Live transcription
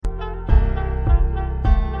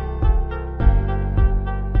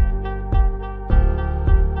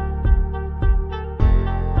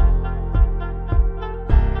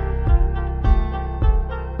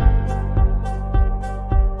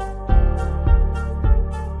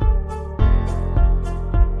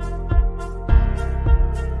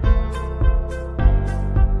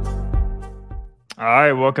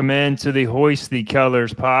right, welcome into the Hoist the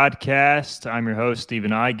Colors podcast. I'm your host, Stephen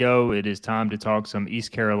Igo. It is time to talk some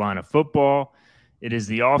East Carolina football. It is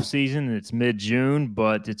the off season. It's mid-June,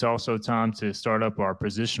 but it's also time to start up our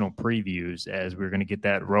positional previews as we're going to get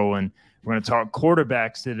that rolling. We're going to talk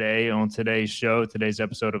quarterbacks today on today's show, today's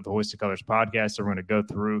episode of the Hoist the Colors podcast. So we're going to go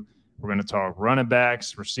through, we're going to talk running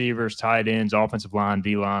backs, receivers, tight ends, offensive line,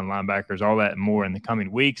 D-line, linebackers, all that and more in the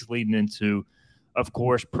coming weeks leading into, of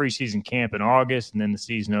course, preseason camp in August and then the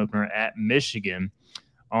season opener at Michigan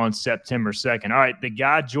on September 2nd. All right, the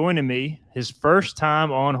guy joining me, his first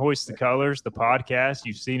time on Hoist the Colors, the podcast.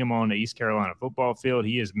 You've seen him on the East Carolina football field.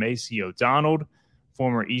 He is Maceo Donald,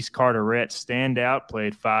 former East Carteret standout,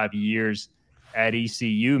 played 5 years at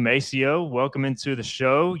ECU. Maceo, welcome into the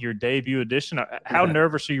show, your debut edition. How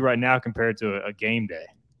nervous are you right now compared to a game day?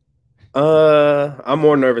 I'm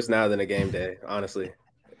more nervous now than a game day, honestly.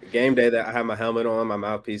 Game day that I have my helmet on, my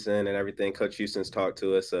mouthpiece in, and everything. Coach Houston's talked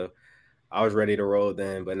to us, so I was ready to roll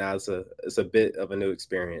then. But now it's a bit of a new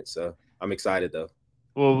experience, so I'm excited though.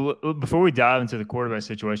 Well, before we dive into the quarterback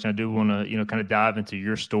situation, I do want to kind of dive into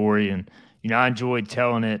your story, and I enjoyed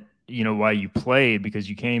telling it why you played, because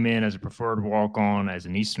you came in as a preferred walk-on as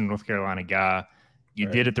an Eastern North Carolina guy. You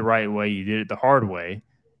did it the right way. You did it the hard way.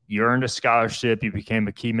 You earned a scholarship. You became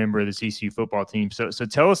a key member of the ECU football team. So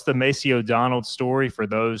tell us the Maceo Donald story for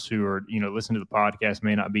those who are, listening to the podcast,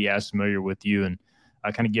 may not be as familiar with you, and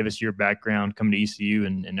kind of give us your background coming to ECU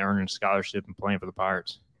and earning a scholarship and playing for the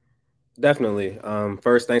Pirates. Definitely.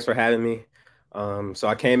 First, thanks for having me. So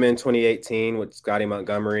I came in 2018 with Scotty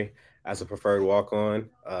Montgomery as a preferred walk-on.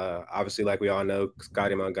 Obviously, like we all know,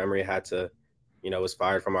 Scotty Montgomery was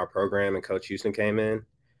fired from our program, and Coach Houston came in.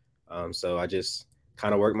 So I just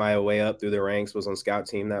kind of worked my way up through the ranks, was on scout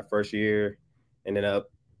team that first year, ended up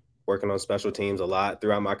working on special teams a lot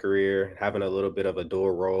throughout my career, having a little bit of a dual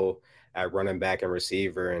role at running back and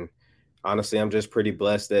receiver. And honestly, I'm just pretty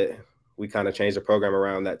blessed that we kind of changed the program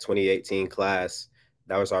around that 2018 class.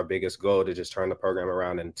 That was our biggest goal, to just turn the program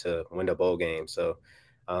around and to win the bowl game. So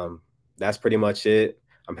that's pretty much it.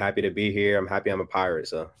 I'm happy to be here. I'm happy I'm a Pirate.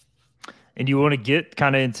 So. And you want to get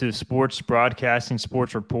kind of into sports broadcasting,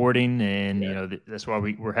 sports reporting, and that's why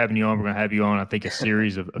we're having you on. We're going to have you on, I think, a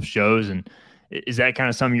series of shows. And is that kind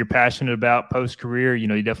of something you're passionate about post-career? You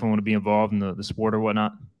definitely want to be involved in the sport or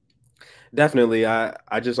whatnot? Definitely.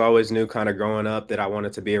 I just always knew kind of growing up that I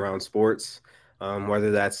wanted to be around sports,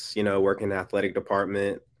 whether that's, working in the athletic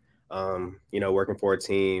department, working for a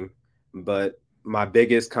team. But my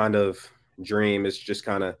biggest kind of dream is just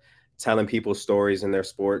kind of telling people stories in their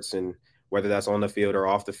sports, and whether that's on the field or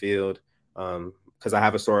off the field, because I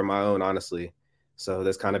have a story of my own, honestly. So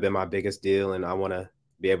that's kind of been my biggest deal, and I want to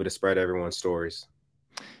be able to spread everyone's stories.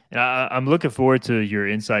 And I'm looking forward to your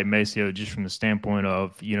insight, Maceo, just from the standpoint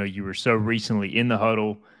of, you were so recently in the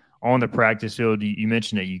huddle, on the practice field. You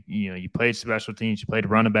mentioned that you played special teams, you played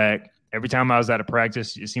running back. Every time I was out of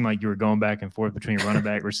practice, it seemed like you were going back and forth between running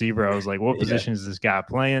back, receiver. I was like, what position is this guy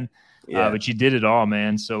playing? But you did it all,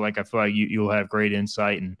 man. So, I feel like you'll have great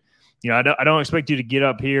insight. And, I don't expect you to get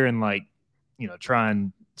up here and, try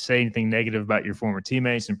and say anything negative about your former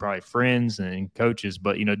teammates and probably friends and coaches.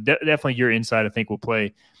 But, definitely your insight, I think, will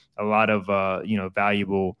play a lot of,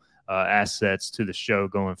 valuable assets to the show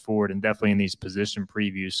going forward, and definitely in these position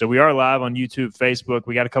previews. So we are live on YouTube, Facebook.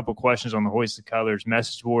 We got a couple questions on the Hoist the Colors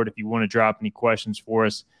message board. If you want to drop any questions for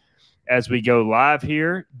us as we go live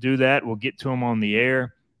here, do that. We'll get to them on the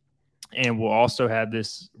air, and we'll also have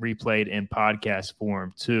this replayed in podcast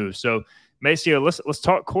form too. So Maceo, let's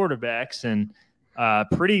talk quarterbacks, and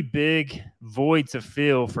pretty big void to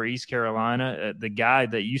fill for East Carolina. The guy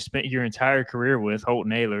that you spent your entire career with,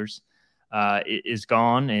 Holton Ahlers, is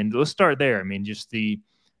gone. And let's start there. I mean, just the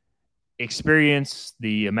experience,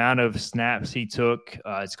 the amount of snaps he took,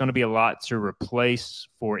 it's going to be a lot to replace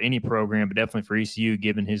for any program, but definitely for ECU,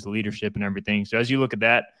 given his leadership and everything. So as you look at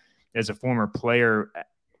that as a former player,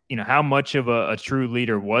 how much of a true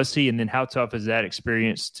leader was he? And then how tough is that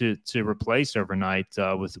experience to replace overnight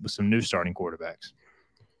with some new starting quarterbacks?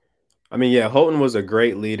 I mean, yeah, Holton was a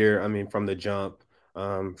great leader. I mean, from the jump.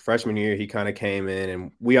 Freshman year, he kind of came in,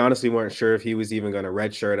 and we honestly weren't sure if he was even going to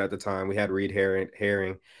redshirt at the time. We had Reed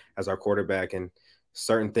Herring as our quarterback, and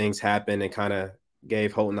certain things happened and kind of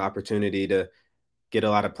gave Holton the opportunity to get a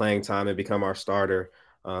lot of playing time and become our starter.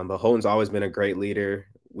 But Holton's always been a great leader.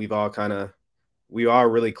 We are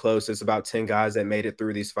really close. It's about 10 guys that made it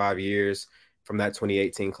through these 5 years from that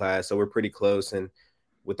 2018 class. So we're pretty close. And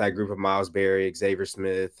with that group of Miles Berry, Xavier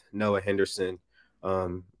Smith, Noah Henderson,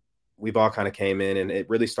 we've all kind of came in, and it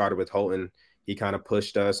really started with Holton. He kind of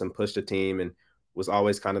pushed us and pushed the team and was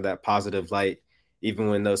always kind of that positive light even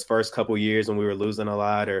when those first couple years when we were losing a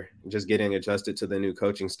lot or just getting adjusted to the new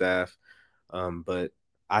coaching staff. But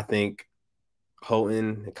I think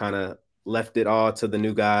Holton kind of left it all to the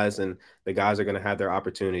new guys, and the guys are going to have their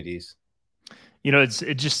opportunities.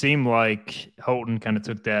 It just seemed like Holton kind of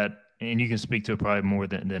took that, and you can speak to it probably more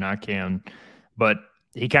than I can, but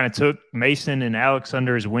he kind of took Mason and Alex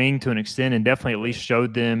under his wing to an extent, and definitely at least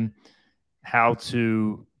showed them how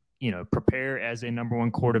to, prepare as a number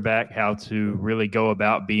one quarterback, how to really go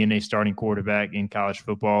about being a starting quarterback in college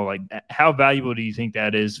football. Like, how valuable do you think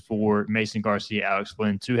that is for Mason Garcia, Alex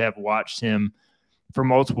Flynn, to have watched him for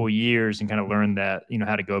multiple years and kind of learned that,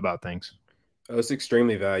 how to go about things? Oh, it's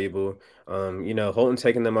extremely valuable. Holton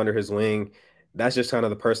taking them under his wing, that's just kind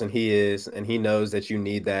of the person he is, and he knows that you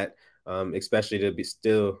need that, especially to be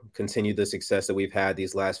still continue the success that we've had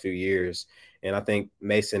these last few years. And I think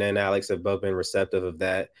Mason and Alex have both been receptive of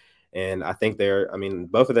that. And I think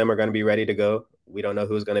both of them are going to be ready to go. We don't know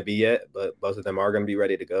who's going to be yet, but both of them are going to be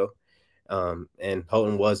ready to go. And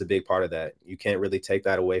Holton was a big part of that. You can't really take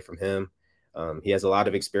that away from him. He has a lot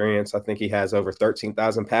of experience. I think he has over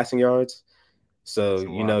 13,000 passing yards. So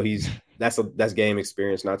that's game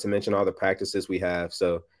experience, not to mention all the practices we have.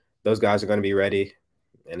 So those guys are going to be ready,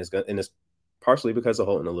 and it's partially because of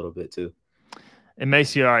Holton a little bit too. And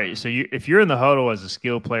Macy, all right. So if you're in the huddle as a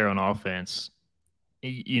skill player on offense,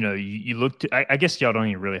 you look to. I guess y'all don't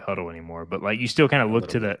even really huddle anymore, but like you still kind of look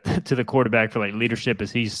to the quarterback for like leadership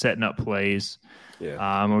as he's setting up plays.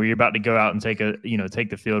 Yeah. Or you're about to go out and take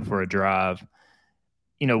the field for a drive.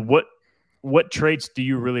 What traits do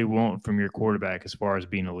you really want from your quarterback as far as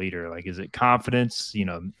being a leader? Like, is it confidence,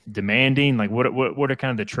 demanding? Like, what are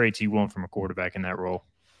kind of the traits you want from a quarterback in that role?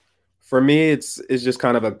 For me, it's just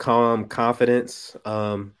kind of a calm confidence.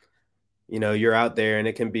 You're out there and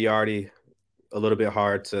it can be already a little bit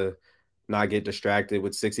hard to not get distracted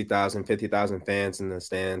with 60,000, 50,000 fans in the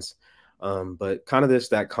stands. But kind of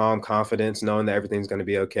just that calm confidence, knowing that everything's going to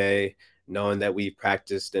be okay, knowing that we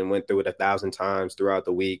practiced and went through it 1,000 times throughout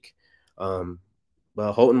the week.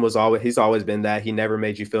 But Holton he's always been that. He never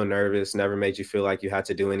made you feel nervous, never made you feel like you had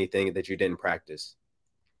to do anything that you didn't practice.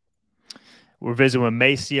 We're visiting with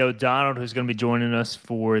Macy O'Donnell, who's going to be joining us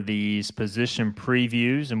for these position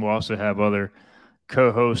previews, and we'll also have other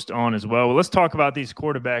co-hosts on as well. Well, let's talk about these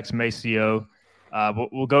quarterbacks, Maceo.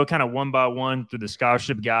 We'll go kind of one by one through the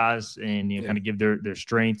scholarship guys and kind of give their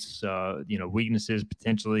strengths, weaknesses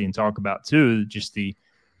potentially, and talk about too just the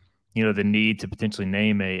need to potentially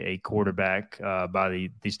name a quarterback by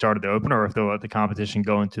the start of the opener, or if they'll let the competition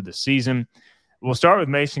go into the season. We'll start with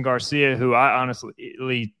Mason Garcia, who I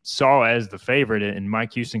honestly saw as the favorite, and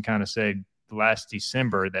Mike Houston kind of said last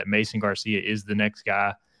December that Mason Garcia is the next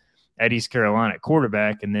guy at East Carolina at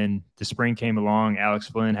quarterback. And then the spring came along. Alex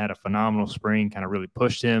Flynn had a phenomenal spring, kind of really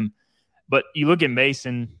pushed him. But you look at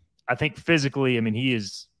Mason, I think physically,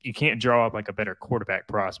 you can't draw up like a better quarterback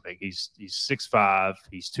prospect. He's 6'5",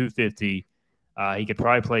 he's 250. He could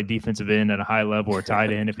probably play defensive end at a high level or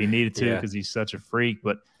tight end if he needed to, because he's such a freak.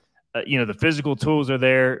 But the physical tools are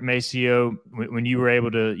there. Maceo, when you were able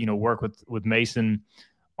to work with Mason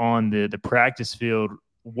on the practice field,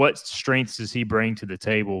 what strengths does he bring to the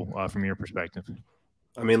table from your perspective?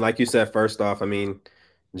 Like you said, first off,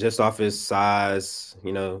 just off his size,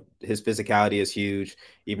 his physicality is huge.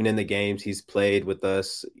 Even in the games he's played with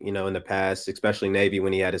us, in the past, especially Navy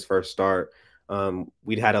when he had his first start,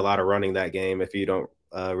 we'd had a lot of running that game. If you don't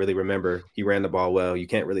really remember, he ran the ball well. You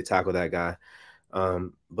can't really tackle that guy.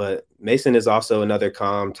 But Mason is also another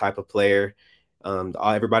calm type of player.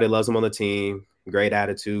 Everybody loves him on the team. Great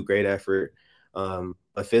attitude, great effort.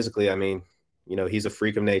 But physically, he's a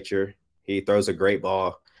freak of nature. He throws a great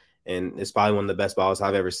ball, and it's probably one of the best balls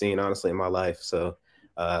I've ever seen, honestly, in my life. So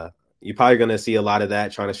you're probably going to see a lot of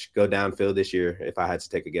that trying to go downfield this year, if I had to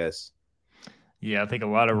take a guess. Yeah, I think a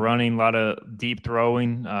lot of running, a lot of deep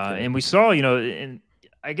throwing. And we saw, and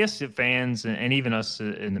I guess the fans and even us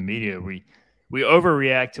in the media, we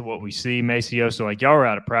overreact to what we see, Maceo. So, like, y'all are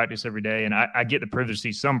out of practice every day, and I get the privilege to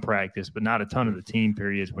see some practice, but not a ton of the team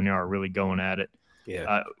periods when y'all are really going at it.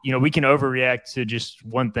 Yeah. We can overreact to just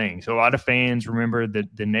one thing. So a lot of fans remember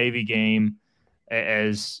the Navy game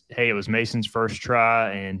as, hey, it was Mason's first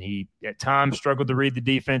try, and he at times struggled to read the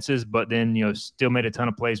defenses, but then, still made a ton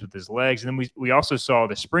of plays with his legs. And then we also saw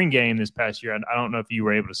the spring game this past year. I don't know if you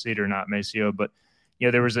were able to see it or not, Maceo, but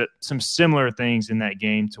there was some similar things in that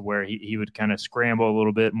game to where he would kind of scramble a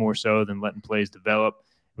little bit more so than letting plays develop.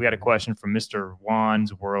 We got a question from Mr.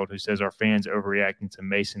 Juan's World, who says, are fans overreacting to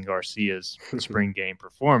Mason Garcia's spring game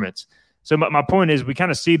performance? So my point is, we kind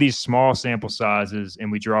of see these small sample sizes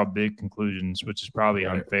and we draw big conclusions, which is probably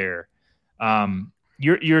unfair.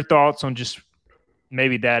 Your thoughts on just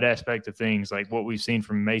maybe that aspect of things, like what we've seen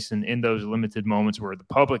from Mason in those limited moments where the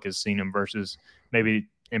public has seen him versus maybe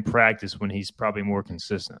in practice when he's probably more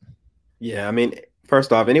consistent. Yeah, I mean,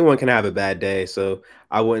 first off, anyone can have a bad day, so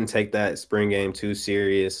I wouldn't take that spring game too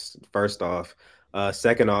serious. First off,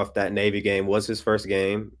 second off, that Navy game was his first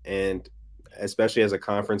game, and especially as a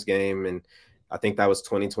conference game, and I think that was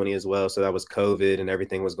 2020 as well. So that was COVID and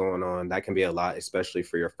everything was going on. That can be a lot, especially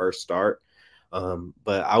for your first start.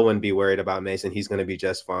 But I wouldn't be worried about Mason. He's going to be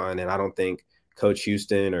just fine, and I don't think Coach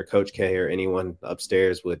Houston or Coach K or anyone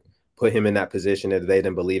upstairs would put him in that position if they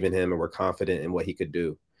didn't believe in him and were confident in what he could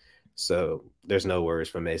do. So there's no worries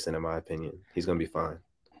for Mason, in my opinion. He's going to be fine.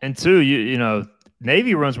 And two, you know,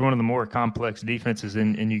 Navy runs one of the more complex defenses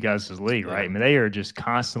in you guys' league, right? I mean, they are just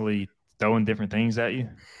constantly throwing different things at you.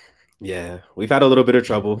 Yeah, we've had a little bit of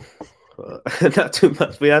trouble. Not too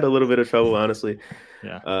much. We had a little bit of trouble, honestly.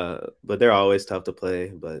 Yeah. But they're always tough to play.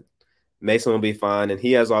 But Mason will be fine, and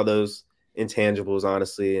he has all those intangibles,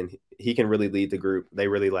 honestly, and he can really lead the group. They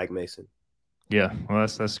really like Mason. Yeah, well,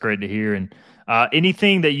 that's great to hear. And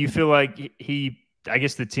anything that you feel like I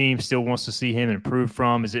guess the team still wants to see him improve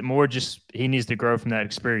from? Is it more just he needs to grow from that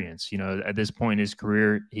experience? You know, at this point in his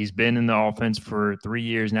career, he's been in the offense for 3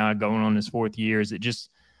 years now, going on his fourth year. Is it just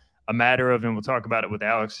a matter of, and we'll talk about it with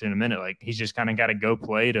Alex in a minute, like he's just kind of got to go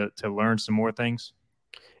play to learn some more things?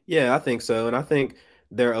 Yeah, I think so. And I think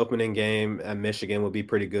their opening game at Michigan will be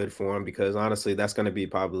pretty good for him because honestly, that's going to be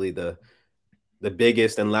probably the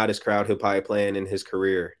biggest and loudest crowd he'll probably play in his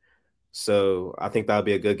career. So I think that'll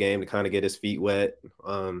be a good game to kind of get his feet wet,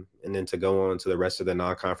 and then to go on to the rest of the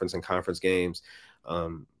non-conference and conference games.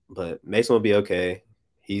 But Mason will be okay.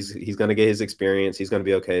 He's going to get his experience. He's going to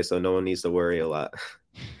be okay. So no one needs to worry a lot.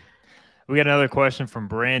 We got another question from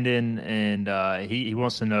Brandon, and he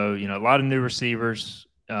wants to know, you know, a lot of new receivers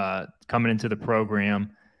coming into the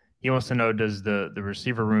program. He wants to know, does the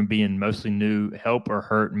receiver room being mostly new help or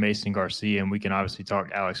hurt Mason Garcia? And we can obviously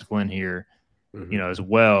talk Alex Flynn here, you know, as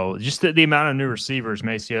well. Just the amount of new receivers,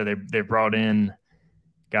 Maceo, they brought in,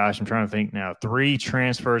 gosh, I'm trying to think now, 3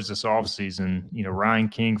 transfers this offseason. You know, Ryan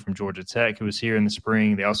King from Georgia Tech, who was here in the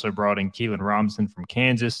spring. They also brought in Keelan Robinson from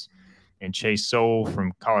Kansas and Chase Soule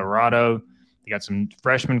from Colorado. They got some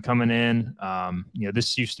freshmen coming in. You know,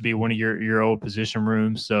 this used to be one of your old position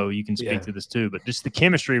rooms, so you can speak to this too. But just the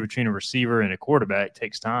chemistry between a receiver and a quarterback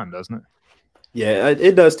takes time, doesn't it? Yeah,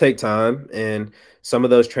 it does take time. And some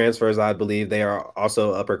of those transfers, I believe they are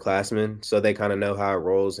also upperclassmen. So they kind of know how it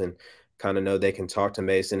rolls and kind of know they can talk to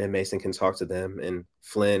Mason and Mason can talk to them and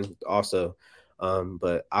Flynn also.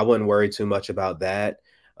 But I wouldn't worry too much about that.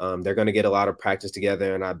 They're going to get a lot of practice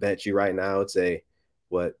together. And I bet you right now it's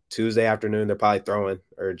Tuesday afternoon, they're probably throwing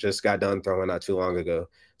or just got done throwing not too long ago.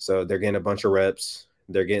 So they're getting a bunch of reps.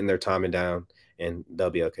 They're getting their timing down and they'll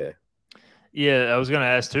be okay. Yeah, I was going to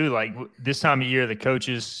ask too, like this time of year, the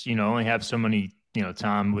coaches, you know, only have so many, you know,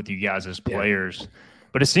 time with you guys as players,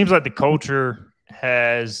 but it seems like the culture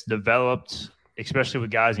has developed, especially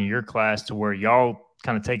with guys in your class, to where y'all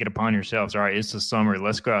kind of take it upon yourselves. All right, it's the summer.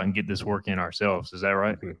 Let's go out and get this work in ourselves. Is that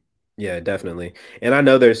right? Mm-hmm. Yeah, definitely. And I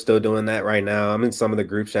know they're still doing that right now. I'm in some of the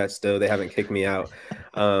group chats still. They haven't kicked me out.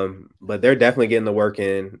 But they're definitely getting the work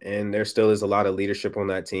in. And there still is a lot of leadership on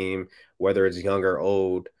that team, whether it's young or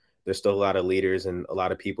old. There's still a lot of leaders and a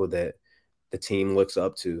lot of people that the team looks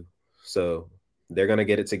up to. So they're going to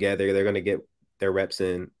get it together. They're going to get their reps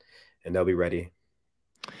in, and they'll be ready.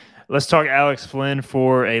 Let's talk Alex Flynn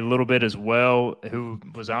for a little bit as well, who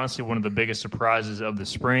was honestly one of the biggest surprises of the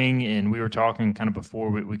spring. And we were talking kind of before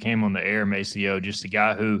we came on the air, Maceo, just a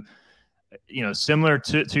guy who, you know, similar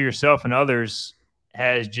to yourself and others,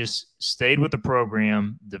 has just stayed with the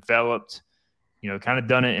program, developed, you know, kind of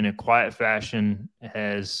done it in a quiet fashion,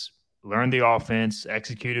 has learned the offense,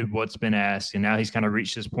 executed what's been asked, and now he's kind of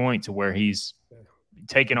reached this point to where he's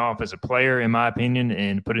taken off as a player, in my opinion,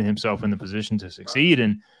 and putting himself in the position to succeed.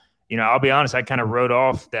 And you know, I'll be honest, I kind of wrote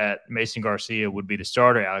off that Mason Garcia would be the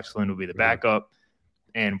starter, Alex Flynn would be the backup.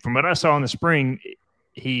 And from what I saw in the spring,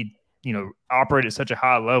 he, you know, operated at such a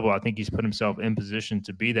high level. I think he's put himself in position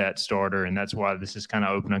to be that starter, and that's why this is kind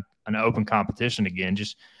of an open competition again.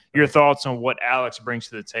 Just your thoughts on what Alex brings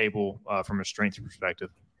to the table from a strength perspective.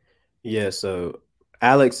 Yeah, so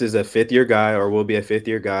Alex is a fifth-year guy or will be a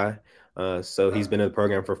fifth-year guy. So he's been in the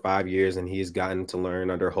program for 5 years, and he's gotten to learn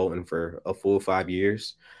under Holton for a full 5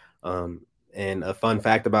 years. And a fun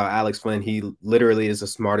fact about Alex Flynn, he literally is the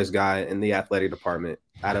smartest guy in the athletic department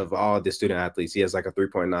out of all the student athletes. He has like a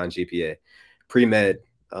 3.9 GPA pre-med,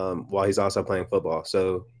 while he's also playing football.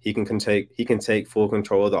 So he can take full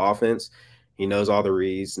control of the offense. He knows all the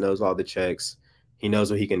reads, knows all the checks. He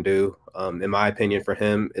knows what he can do. In my opinion, for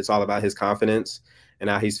him, it's all about his confidence and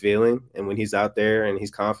how he's feeling. And when he's out there and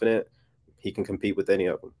he's confident, he can compete with any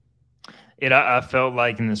of them. I felt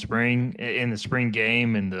like in the spring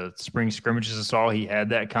game and the spring scrimmages I saw, he had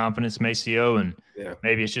that confidence, Maceo, and Yeah.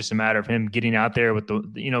 maybe it's just a matter of him getting out there with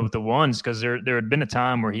with the ones, because there had been a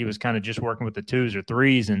time where he was kind of just working with the twos or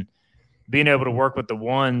threes, and being able to work with the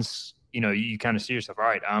ones, you kind of see yourself, all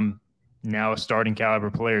right, I'm now a starting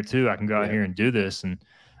caliber player too. I can go out Yeah. here and do this. And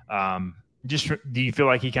just do you feel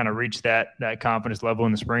like he kind of reached that confidence level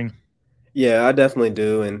in the spring? Yeah, I definitely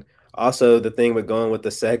do. And also the thing with going with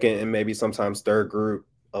the second and maybe sometimes third group,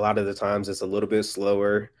 a lot of the times it's a little bit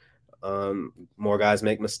slower. More guys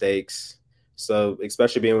make mistakes. So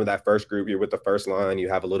especially being with that first group, you're with the first line, you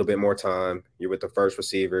have a little bit more time. You're with the first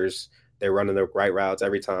receivers. They're running the right routes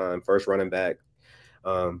every time, first running back.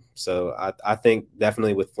 So I think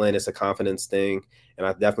definitely with Flynn, it's a confidence thing. And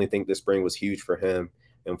I definitely think this spring was huge for him.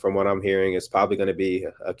 And from what I'm hearing, it's probably going to be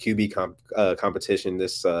a QB competition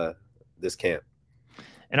this camp.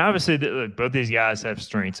 And obviously, look, both these guys have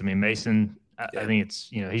strengths. I mean, Mason, I Yeah. think it's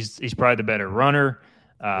he's probably the better runner,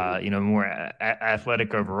 more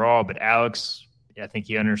athletic overall. But Alex, I think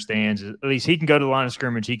he understands. At least he can go to the line of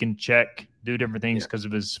scrimmage. He can check, do different things Yeah. because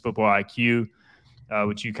of his football IQ,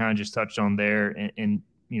 which you kind of just touched on there, and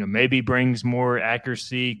maybe brings more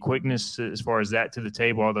accuracy, quickness as far as that to the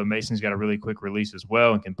table. Although Mason's got a really quick release as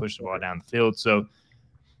well and can push the ball down the field. So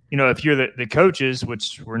if you're the coaches,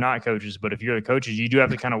 which we're not coaches, but if you're the coaches, you do have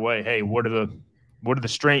to kind of weigh, hey, what are the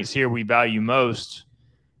strengths here we value most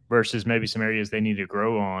versus maybe some areas they need to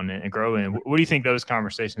grow on and grow in. What do you think those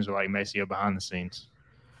conversations are like, Maceo, behind the scenes?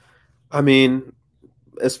 I mean,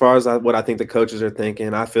 as far as what I think the coaches are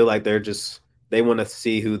thinking, I feel like they want to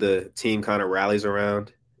see who the team kind of rallies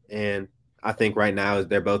around. And I think right now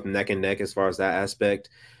they're both neck and neck as far as that aspect.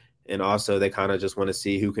 And also they kind of just want to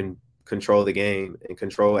see who can control the game and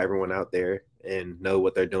control everyone out there and know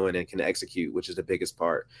what they're doing and can execute, which is the biggest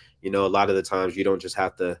part. A lot of the times you don't just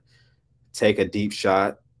have to take a deep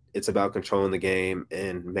shot. It's about controlling the game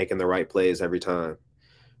and making the right plays every time.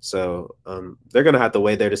 So they're going to have to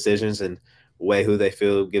weigh their decisions and weigh who they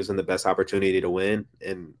feel gives them the best opportunity to win.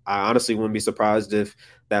 And I honestly wouldn't be surprised if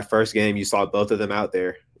that first game you saw both of them out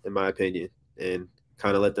there, in my opinion, and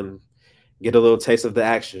kind of let them get a little taste of the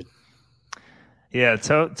action. Yeah,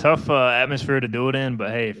 tough atmosphere to do it in,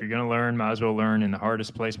 but hey, if you're gonna learn, might as well learn in the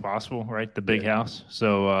hardest place possible, right? The big Yeah. house.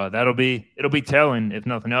 So it'll be telling if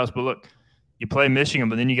nothing else. But look, you play Michigan,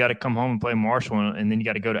 but then you got to come home and play Marshall, and then you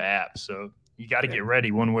got to go to App. So you got to Yeah. get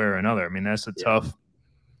ready one way or another. I mean, that's a Yeah. tough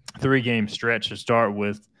 3-game stretch to start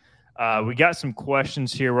with. We got some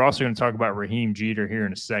questions here. We're also going to talk about Raheem Jeter here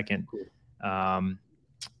in a second. Cool.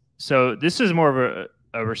 So this is more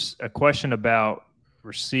of a question about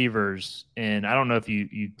receivers, and I don't know if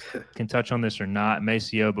you can touch on this or not,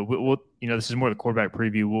 Maceo, but we'll this is more the quarterback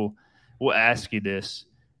preview. We'll ask you this.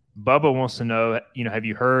 Bubba wants to know, have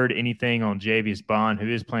you heard anything on Javius Bond, who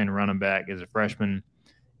is playing running back as a freshman,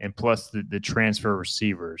 and plus the transfer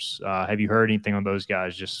receivers? Have you heard anything on those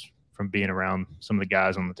guys just from being around some of the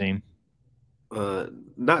guys on the team?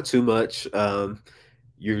 Not too much.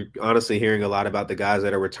 You're honestly hearing a lot about the guys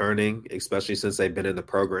that are returning, especially since they've been in the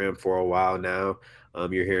program for a while now.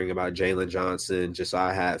 You're hearing about Jalen Johnson,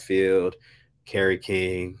 Josiah Hatfield, Kerry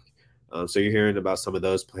King. So you're hearing about some of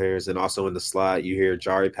those players. And also in the slot, you hear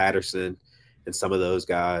Jari Patterson and some of those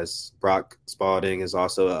guys. Brock Spalding is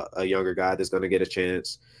also a younger guy that's going to get a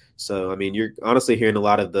chance. So, I mean, you're honestly hearing a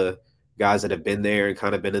lot of the guys that have been there and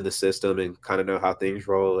kind of been in the system and kind of know how things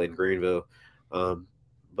roll in Greenville.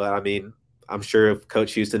 But, I mean, I'm sure if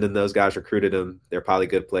Coach Houston and those guys recruited them, they're probably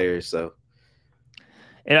good players. So,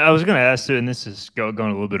 and I was going to ask you, and this is going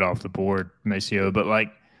a little bit off the board, Maceo, but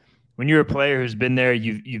like when you're a player who's been there,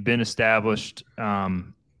 you've been established,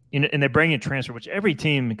 and they bring in transfer, which every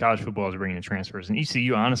team in college football is bringing in transfers, and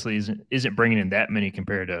ECU honestly isn't bringing in that many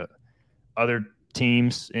compared to other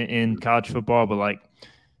teams in college football, but like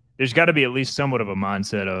there's got to be at least somewhat of a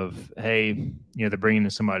mindset of, hey, they're bringing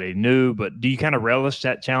in somebody new. But do you kind of relish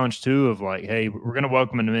that challenge too of like, hey, we're going to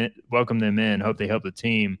welcome them in, hope they help the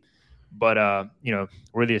team, but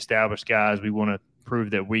we're the established guys. We want to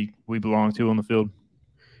prove that we belong to on the field.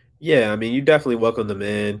 yeah, I mean, you definitely welcome them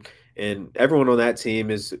in, and everyone on that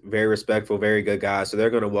team is very respectful, very good guys. So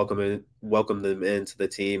they're going to welcome them into the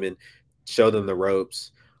team and show them the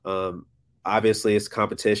ropes. Um, Obviously, it's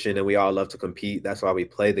competition, and we all love to compete. That's why we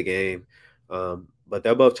play the game. But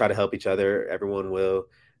they'll both try to help each other. Everyone will.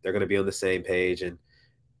 They're going to be on the same page, and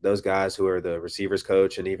those guys who are the receivers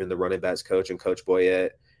coach and even the running backs coach and Coach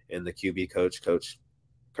Boyette and the QB coach, Coach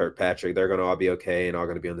Kirkpatrick, they're going to all be okay and all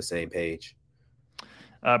going to be on the same page.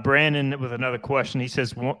 Brandon with another question. He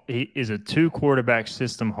says, "Is a two quarterback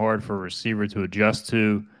system hard for a receiver to adjust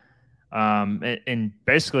to?" And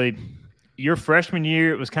basically, your freshman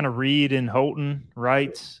year it was kind of Reed and Holton,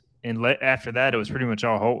 right? And after that, it was pretty much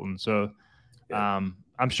all Holton. So Yeah,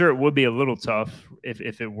 I'm sure it would be a little tough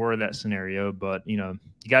if it were that scenario. But you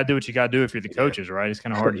got to do what you got to do if you're the yeah, coaches, right? It's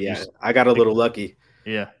kind of hard to yeah. just I got a pick. little lucky.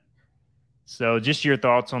 Yeah. So, just your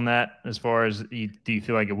thoughts on that as far as do you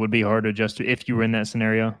feel like it would be hard to adjust to if you were in that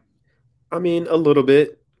scenario? I mean, a little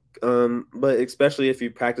bit. But especially if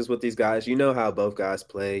you practice with these guys, you know how both guys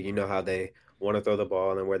play, you know how they want to throw the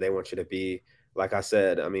ball and where they want you to be. Like I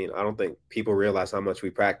said, I mean, I don't think people realize how much we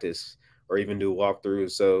practice or even do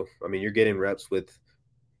walkthroughs. So, I mean, you're getting reps with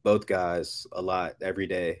both guys a lot every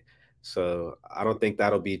day. So, I don't think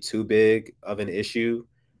that'll be too big of an issue.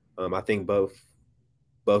 I think both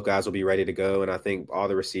guys will be ready to go, and I think all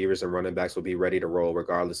the receivers and running backs will be ready to roll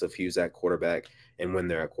regardless of who's at quarterback and when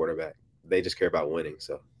they're at quarterback. They just care about winning.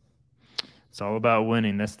 So It's all about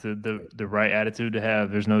winning. That's the right attitude to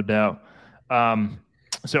have. There's no doubt. Um,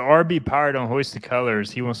 so RB Pirate on Hoist the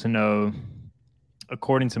Colors, he wants to know,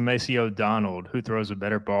 according to Macy O'Donnell, who throws a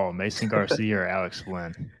better ball, Mason Garcia or Alex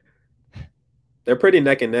Flynn? they're pretty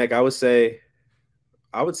neck and neck. I would say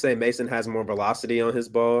Mason has more velocity on his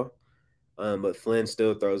ball, but Flynn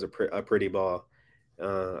still throws a pretty ball.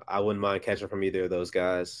 I wouldn't mind catching from either of those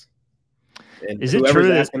guys. And Is it whoever's true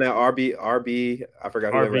that asking that RB, I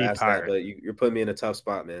forgot whoever RB asked that, Pirate? but you're putting me in a tough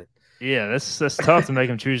spot, man. Yeah, that's tough to make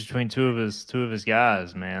him choose between two of his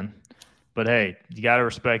guys, man. But hey, you got to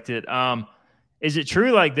respect it. Is it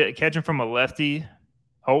true like that catching from a lefty,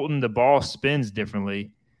 Holton, the ball spins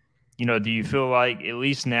differently? Do you feel like at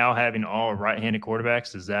least now having all right-handed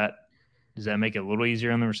quarterbacks does that make it a little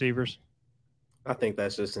easier on the receivers? I think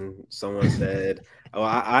that's just in someone said. Oh,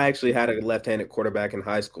 I actually had a left-handed quarterback in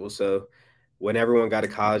high school, so when everyone got to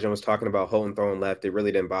college and was talking about Holton throwing left, it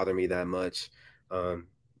really didn't bother me that much. Um,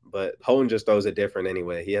 but Holton just throws it different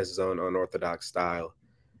anyway. He has his own unorthodox style,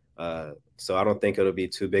 so I don't think it'll be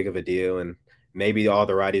too big of a deal. And maybe all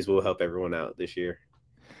the righties will help everyone out this year.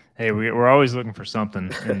 Hey, we're always looking for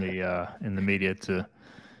something in the media to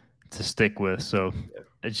stick with. So Yeah,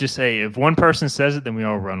 it's just hey, if one person says it, then we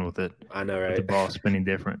all run with it. I know, With the right? ball spinning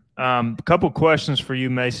different. A couple questions for you,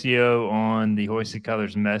 Maceo, on the Hoisted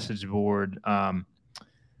Colors message board.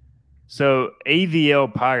 So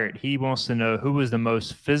AVL Pirate, he wants to know who was the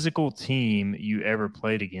most physical team you ever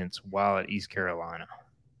played against while at East Carolina.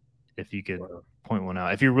 If you could Wow. point one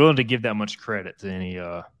out, if you're willing to give that much credit to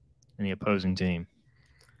any opposing team.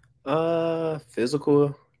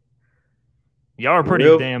 Physical, Y'all are pretty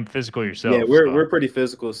real. damn physical Yeah, yourself. we're So we're pretty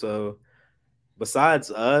physical. So besides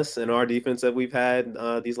us and our defense that we've had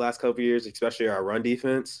these last couple of years, especially our run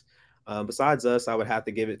defense, besides us, I would have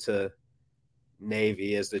to give it to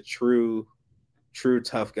Navy as the true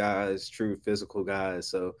tough guys, true physical guys.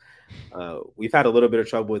 So we've had a little bit of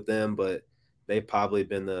trouble with them, but they've probably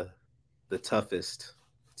been the toughest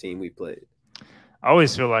team we played. I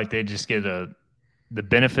always feel like they just get the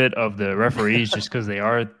benefit of the referees just because they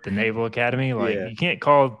are the Naval Academy. Like Yeah, you can't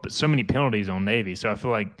call so many penalties on Navy. So I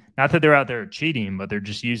feel like not that they're out there cheating, but they're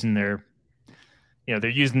just using they're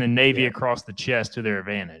using the Navy yeah, across the chest to their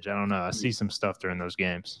advantage. I don't know. I see some stuff during those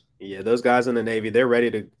games. yeah. Those guys in the Navy, they're ready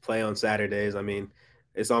to play on Saturdays. I mean,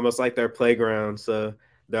 it's almost like their playground, so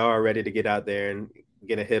they're all ready to get out there and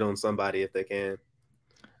get a hit on somebody if they can.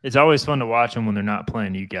 It's always fun to watch them when they're not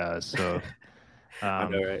playing you guys. So I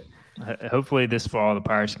know, um, right? hopefully this fall the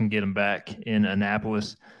Pirates can get them back in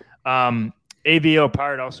Annapolis. AVL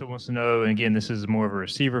Pirate also wants to know, and again, this is more of a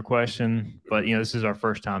receiver question, but this is our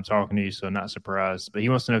first time talking to you, so not surprised. But he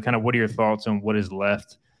wants to know kind of what are your thoughts on what is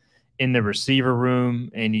left in the receiver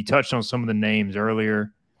room, and you touched on some of the names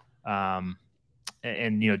earlier. Um,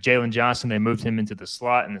 and Jalen Johnson, they moved him into the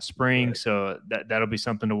slot in the spring, Right. so that'll be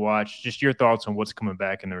something to watch. Just your thoughts on what's coming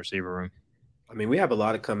back in the receiver room. I mean, we have a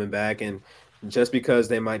lot of coming back, and just because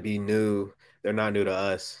they might be new, they're not new to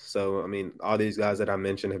us. So, I mean, all these guys that I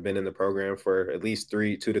mentioned have been in the program for at least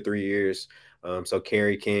 2 to 3 years. So,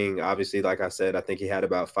 Kerry King, obviously, like I said, I think he had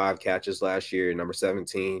about 5 catches last year, number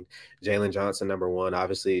 17. Jalen Johnson, number 1,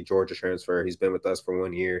 obviously, Georgia transfer. He's been with us for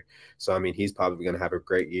 1 year. So, I mean, he's probably going to have a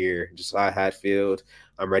great year. Josiah Hatfield,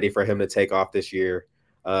 I'm ready for him to take off this year,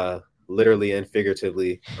 literally and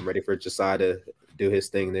figuratively. I'm ready for Josiah to do his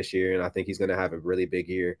thing this year, and I think he's going to have a really big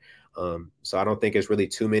year. So I don't think it's really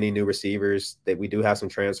too many new receivers. That we do have some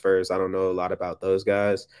transfers. I don't know a lot about those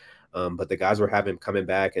guys, but the guys we're having coming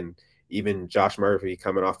back, and even Josh Murphy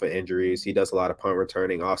coming off of injuries, he does a lot of punt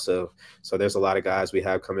returning also. So there's a lot of guys we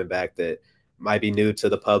have coming back that might be new to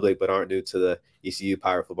the public but aren't new to the ECU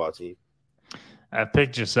Pirate football team. I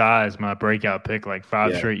picked Josiah as my breakout pick like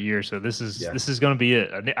 5 straight years. So this is Yeah, this is going to be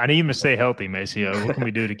it. I need him to stay healthy, Maceo. What can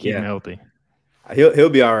we do to keep him yeah. healthy? He'll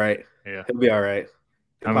be all right. Yeah. He'll be all right.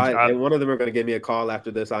 I'm, I, And one of them are going to give me a call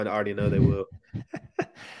after this. I already know they will.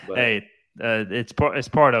 But hey, it's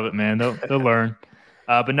part of it, man. They'll learn.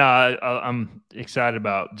 But no, I'm excited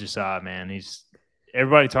about Josiah, man.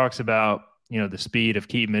 Everybody talks about the speed of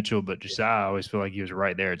Keaton Mitchell, but Josiah, I always feel like he was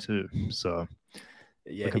right there too. So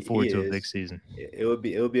yeah, looking he forward to a big is. season. It would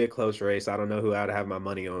be a close race. I don't know who I'd have my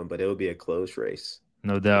money on, but it would be a close race.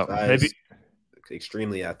 No doubt. Josiah Maybe is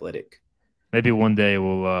extremely athletic. maybe one day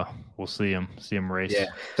we'll see him Yeah. race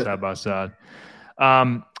side by side.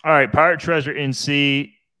 All right, Pirate Treasure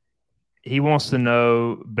NC. He wants to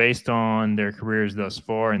know, based on their careers thus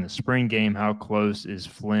far in the spring game, how close is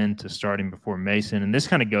Flynn to starting before Mason? And this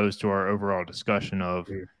kind of goes to our overall discussion of.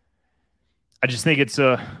 Mm. I just think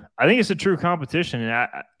I think it's a true competition,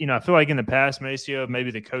 and I feel like in the past, Maceo,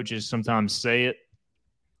 maybe the coaches sometimes say it.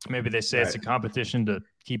 Maybe they say it's Right. a competition to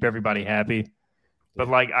keep everybody happy, but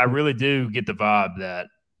Yeah. like I really do get the vibe that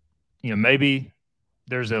maybe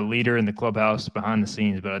there's a leader in the clubhouse behind the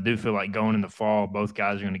scenes, but I do feel like going in the fall, both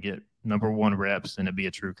guys are going to get number one reps and it'd be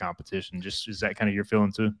a true competition. Just is that kind of your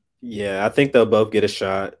feeling too? Yeah, I think they'll both get a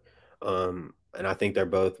shot. And I think they're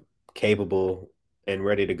both capable and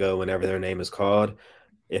ready to go whenever their name is called.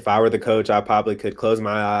 If I were the coach, I probably could close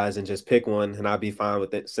my eyes and just pick one, and I'd be fine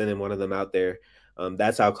with it, sending one of them out there.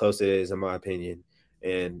 That's how close it is, in my opinion.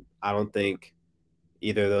 And I don't think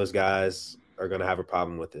either of those guys are going to have a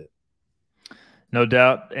problem with it. No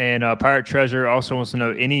doubt. And Pirate Treasure also wants to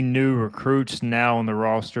know any new recruits now on the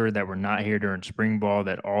roster that were not here during spring ball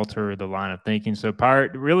that alter the line of thinking. So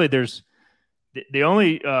Pirate, really, there's the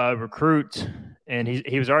only recruit, and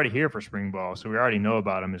he was already here for spring ball, so we already know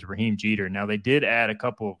about him, is Raheem Jeter. Now they did add a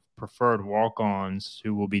couple of preferred walk-ons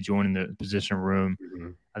who will be joining the position room. Mm-hmm.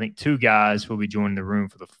 I think two guys will be joining the room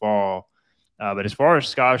for the fall. But as far as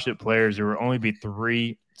scholarship players, there will only be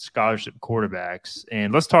three scholarship quarterbacks.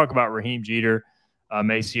 And let's talk about Raheem Jeter,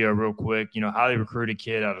 Maceo, real quick. Highly recruited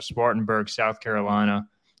kid out of Spartanburg, South Carolina,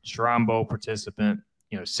 Shrine Bowl participant.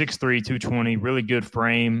 6'3", 220, really good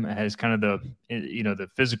frame, has kind of the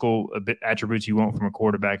physical attributes you want from a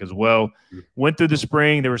quarterback as well. Went through the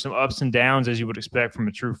spring. There were some ups and downs, as you would expect from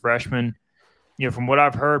a true freshman. From what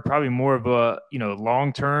I've heard, probably more of a,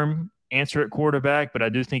 long-term answer at quarterback, but I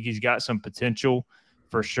do think he's got some potential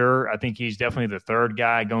for sure. I think he's definitely the third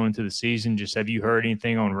guy going into the season. Just have you heard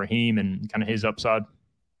anything on Raheem and kind of his upside?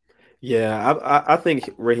 Yeah, I think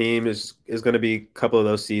Raheem is going to be a couple of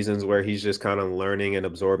those seasons where he's just kind of learning and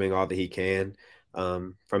absorbing all that he can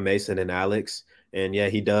from Mason and Alex. And yeah,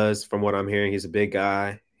 he does. From what I'm hearing, he's a big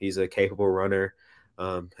guy. He's a capable runner,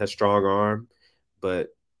 has strong arm. But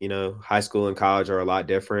high school and college are a lot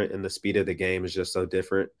different, and the speed of the game is just so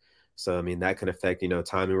different. So I mean, that can affect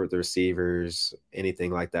timing with the receivers, anything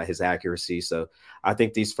like that, his accuracy. So I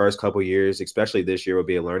think these first couple years, especially this year, will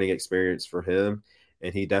be a learning experience for him.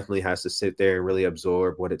 And he definitely has to sit there and really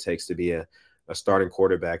absorb what it takes to be a starting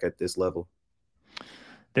quarterback at this level.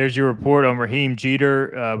 There's your report on Raheem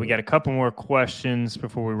Jeter. We got a couple more questions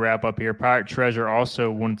before we wrap up here. Pirate Treasure also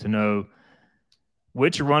wanted to know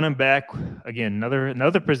which running back, again,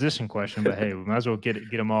 another position question, but hey, we might as well get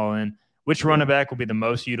them all in. Which running back will be the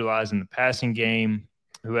most utilized in the passing game?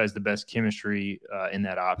 Who has the best chemistry in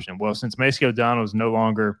that option? Well, since Macy O'Donnell is no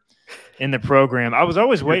longer in the program, I was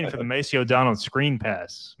always waiting for the Macy O'Donnell screen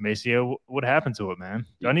pass. Maceo, what happened to it, man?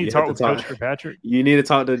 Do I need to talk with Coach Kirkpatrick? You need to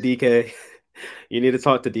talk to DK. You need to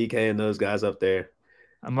talk to DK and those guys up there.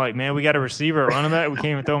 I'm like, man, we got a receiver at running back. We can't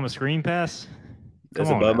even throw him a screen pass.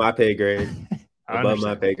 That's above my pay grade. Above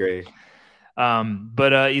my pay grade.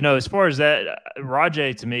 But as far as that,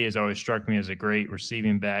 Rajay to me has always struck me as a great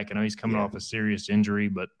receiving back. I know he's coming off a serious injury,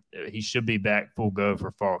 but he should be back full go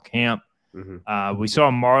for fall camp. Mm-hmm. We saw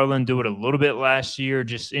Marlon do it a little bit last year.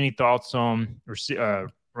 Just any thoughts on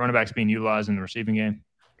running backs being utilized in the receiving game?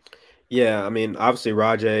 Yeah, I mean, obviously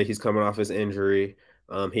Rajay, he's coming off his injury.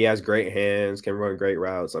 He has great hands, can run great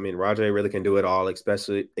routes. I mean, Rajay really can do it all,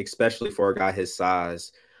 especially for a guy his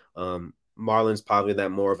size. Marlon's probably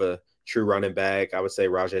that more of a true running back. I would say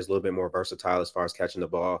Rajay is a little bit more versatile as far as catching the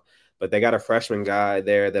ball. But they got a freshman guy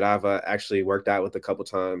there that I've actually worked out with a couple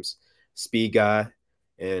times, speed guy,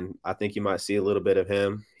 and I think you might see a little bit of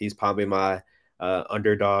him. He's probably my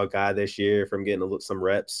underdog guy this year from getting some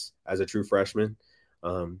reps as a true freshman.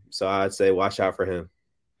 So I'd say watch out for him.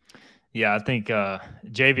 Yeah, I think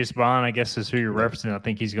Javius Bond, I guess, is who you're referencing. I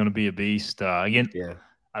think he's going to be a beast. Again,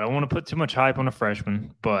 I don't want to put too much hype on a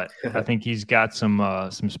freshman, but I think he's got some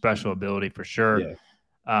special ability for sure. Yeah.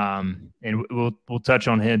 And we'll touch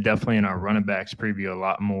on him definitely in our running backs preview a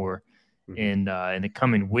lot more Mhm. in the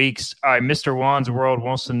coming weeks. All right, Mr. Juan's World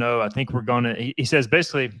wants to know. I think we're going to. He says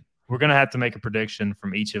basically we're going to have to make a prediction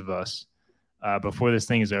from each of us before this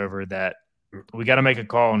thing is over that we got to make a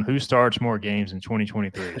call on who starts more games in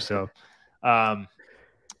 2023. So um,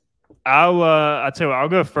 I'll tell you what, I'll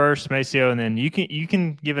go first, Maceo, and then you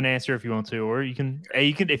can give an answer if you want to, or you can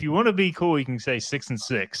if you want to be cool, you can say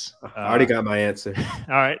 6-6. I already got my answer.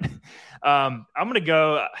 All right. I'm gonna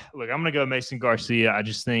go. Look, I'm gonna go Mason Garcia. I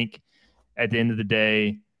just think at the end of the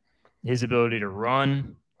day, his ability to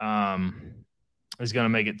run is going to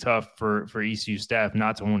make it tough for ECU staff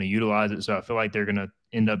not to want to utilize it. So I feel like they're going to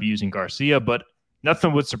end up using Garcia, but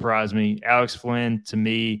nothing would surprise me. Alex Flynn, to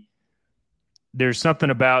me, there's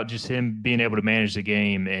something about just him being able to manage the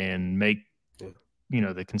game and make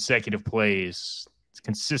the consecutive plays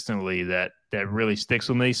consistently that really sticks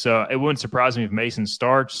with me. So it wouldn't surprise me if Mason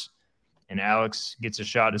starts and Alex gets a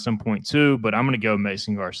shot at some point too. But I'm going to go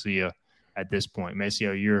Mason Garcia at this point.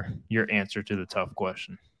 Maceo, your answer to the tough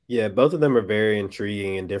question. Yeah, both of them are very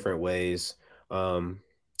intriguing in different ways. And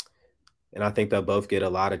I think they'll both get a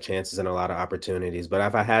lot of chances and a lot of opportunities. But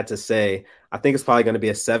if I had to say, I think it's probably going to be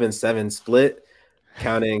a 7-7 split,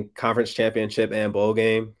 counting conference championship and bowl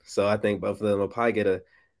game. So I think both of them will probably get a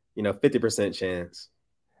 50% chance.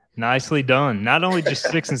 Nicely done. Not only just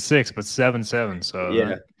 6-6, but 7-7. So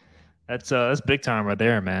yeah, that's big time right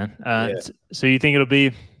there, man. Yeah. So you think it'll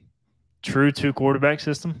be true two quarterback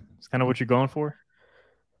system? It's kind of what you're going for.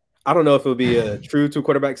 I don't know if it'll be a true two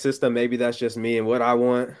quarterback system. Maybe that's just me and what I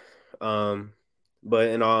want. But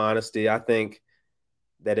in all honesty, I think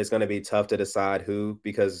that it's going to be tough to decide who,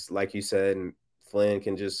 because like you said, Flynn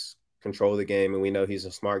can just control the game, and we know he's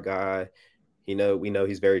a smart guy. We know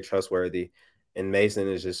he's very trustworthy, and Mason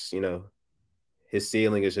is just, his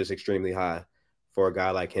ceiling is just extremely high for a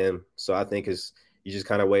guy like him. So I think you just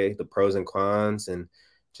kind of weigh the pros and cons and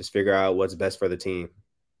just figure out what's best for the team.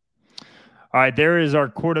 All right, there is our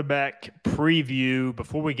quarterback preview.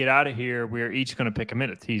 Before we get out of here, we're each going to pick. I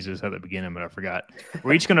meant to tease this at the beginning, but I forgot.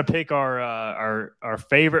 We're each going to pick our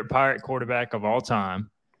favorite Pirate quarterback of all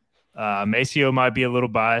time. Maceo might be a little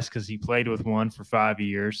biased because he played with one for 5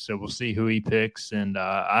 years, so we'll see who he picks. And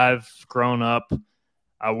I've grown up.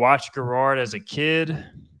 I watched Garrard as a kid.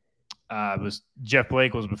 Jeff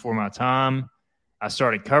Blake was before my time. I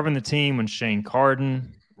started covering the team when Shane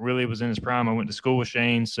Carden really was in his prime. I went to school with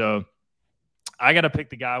Shane, so I got to pick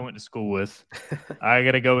the guy I went to school with. I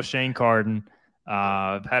got to go with Shane Carden.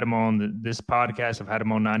 I've had him on this podcast. I've had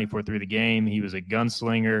him on 94.3 The Game. He was a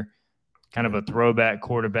gunslinger, kind of a throwback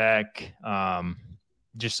quarterback.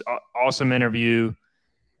 Just awesome interview.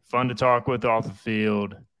 Fun to talk with off the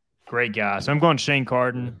field. Great guy. So I'm going Shane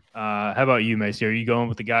Carden. How about you, Macy? Are you going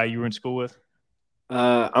with the guy you were in school with?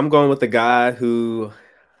 I'm going with the guy who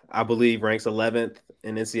I believe ranks 11th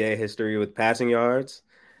in NCAA history with passing yards.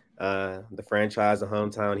 The franchise, the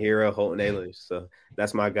hometown hero, Holton Ahlers. So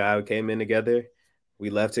that's my guy. We came in together.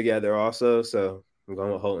 We left together also. So I'm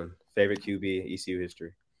going with Holton. Favorite QB ECU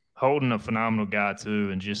history. Holton, a phenomenal guy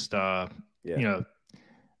too, and just I don't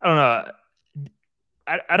know.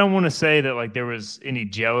 I don't want to say that like there was any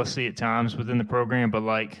jealousy at times within the program, but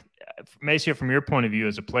like Maceo, from your point of view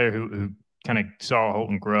as a player who kind of saw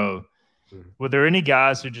Holton grow, were there any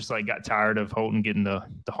guys who just like got tired of Holton getting the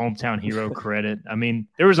hometown hero credit? I mean,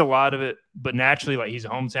 there was a lot of it, but naturally, like he's a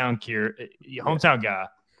hometown guy,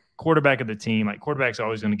 quarterback of the team. Like quarterback's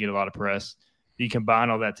always going to get a lot of press. You combine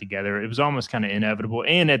all that together, it was almost kind of inevitable.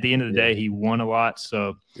 And at the end of the day, he won a lot.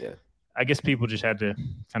 So I guess people just had to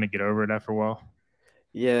kind of get over it after a while.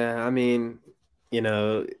 Yeah, I mean,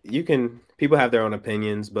 people have their own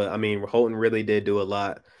opinions, but I mean, Holton really did do a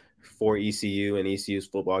lot for ECU and ECU's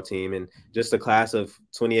football team, and just the class of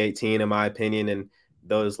 2018, in my opinion, and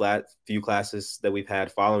those last few classes that we've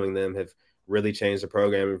had following them have really changed the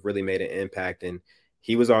program, have really made an impact. And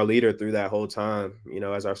he was our leader through that whole time,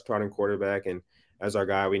 as our starting quarterback and as our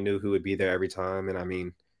guy. We knew who would be there every time. And I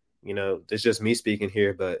mean, it's just me speaking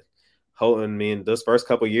here, but Holton, I mean, those first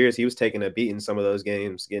couple of years, he was taking a beat in some of those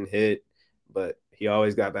games, getting hit, but he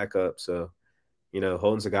always got back up. So,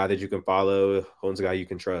 Holton's a guy that you can follow. Holton's a guy you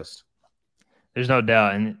can trust. There's no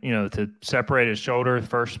doubt. And, to separate his shoulder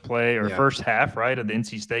first play or first half, right, of the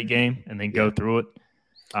NC State game and then go through it.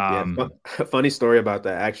 Funny story about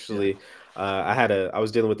that. Actually, I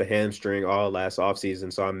was dealing with the hamstring all last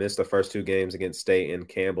offseason, so I missed the first two games against State and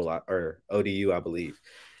Campbell or ODU, I believe.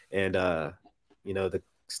 And, the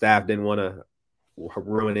staff didn't want to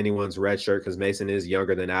ruin anyone's red shirt because Mason is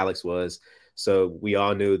younger than Alex was. So we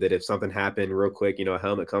all knew that if something happened real quick, a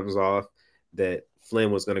helmet comes off, that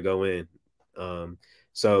Flynn was going to go in.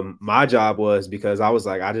 So my job was, because I was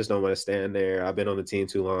like, I just don't want to stand there. I've been on the team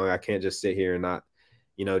too long. I can't just sit here and not,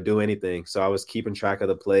 do anything. So I was keeping track of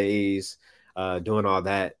the plays, doing all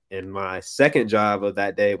that. And my second job of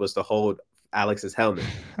that day was to hold Alex's helmet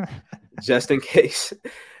just in case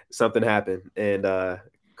something happened. And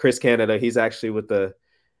Chris Canada, he's actually with the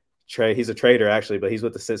he's a trader actually, but he's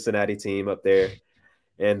with the Cincinnati team up there.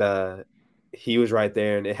 And he was right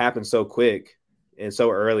there, and it happened so quick and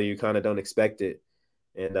so early, you kind of don't expect it.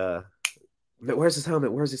 And where's his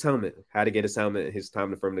helmet? Where's his helmet? Had to get his helmet. His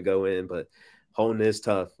time for him to go in, but holding is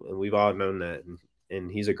tough, and we've all known that.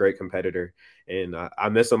 And he's a great competitor, and I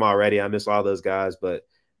miss him already. I miss all those guys, but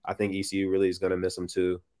I think ECU really is going to miss him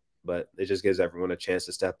too. But it just gives everyone a chance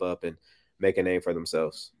to step up and make a name for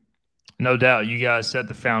themselves. No doubt, you guys set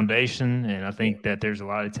the foundation, and I think that there's a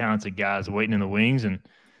lot of talented guys waiting in the wings. And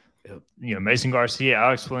Mason Garcia,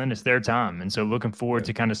 Alex Flynn, it's their time. And so looking forward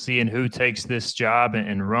to kind of seeing who takes this job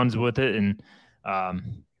and runs with it. And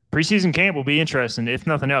preseason camp will be interesting, if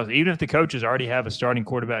nothing else. Even if the coaches already have a starting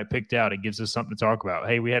quarterback picked out, it gives us something to talk about.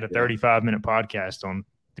 Hey, we had a 35-minute podcast on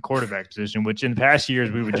the quarterback position, which in past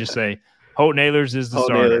years we would just say Holt Nailers is the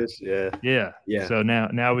starter. Yeah. So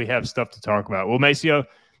now we have stuff to talk about. Well, Maceo,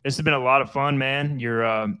 this has been a lot of fun, man. Your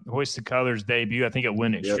Hoist the Colors debut, I think it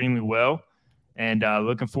went extremely well. And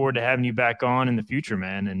looking forward to having you back on in the future,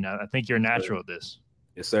 man. And I think you're a natural at this.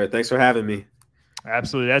 Yes, sir. Thanks for having me.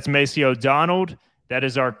 Absolutely. That's Maceo Donald. That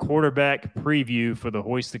is our quarterback preview for the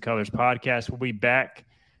Hoist the Colors podcast. We'll be back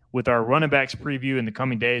with our running backs preview in the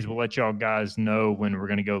coming days. We'll let y'all guys know when we're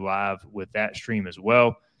going to go live with that stream as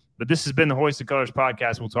well. But this has been the Hoist the Colors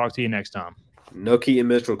podcast. We'll talk to you next time. No Keaton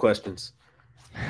Mitchell questions.